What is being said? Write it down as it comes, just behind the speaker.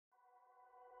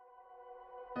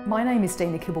My name is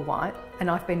Dena+Kibblewhite and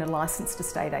I've been a licensed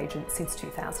estate agent since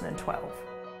 2012.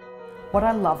 What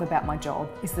I love about my job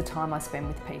is the time I spend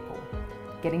with people,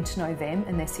 getting to know them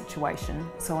and their situation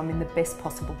so I'm in the best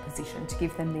possible position to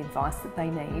give them the advice that they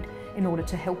need in order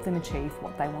to help them achieve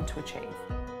what they want to achieve.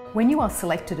 When you are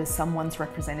selected as someone's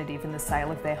representative in the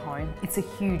sale of their home, it's a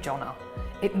huge honour.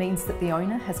 It means that the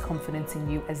owner has confidence in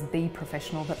you as the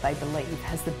professional that they believe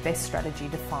has the best strategy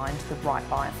to find the right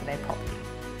buyer for their property.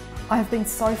 I have been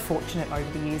so fortunate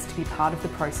over the years to be part of the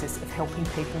process of helping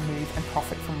people move and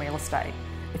profit from real estate.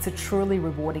 It's a truly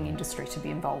rewarding industry to be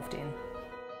involved in.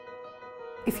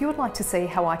 If you would like to see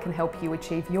how I can help you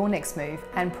achieve your next move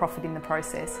and profit in the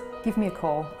process, give me a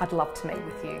call. I'd love to meet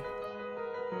with you.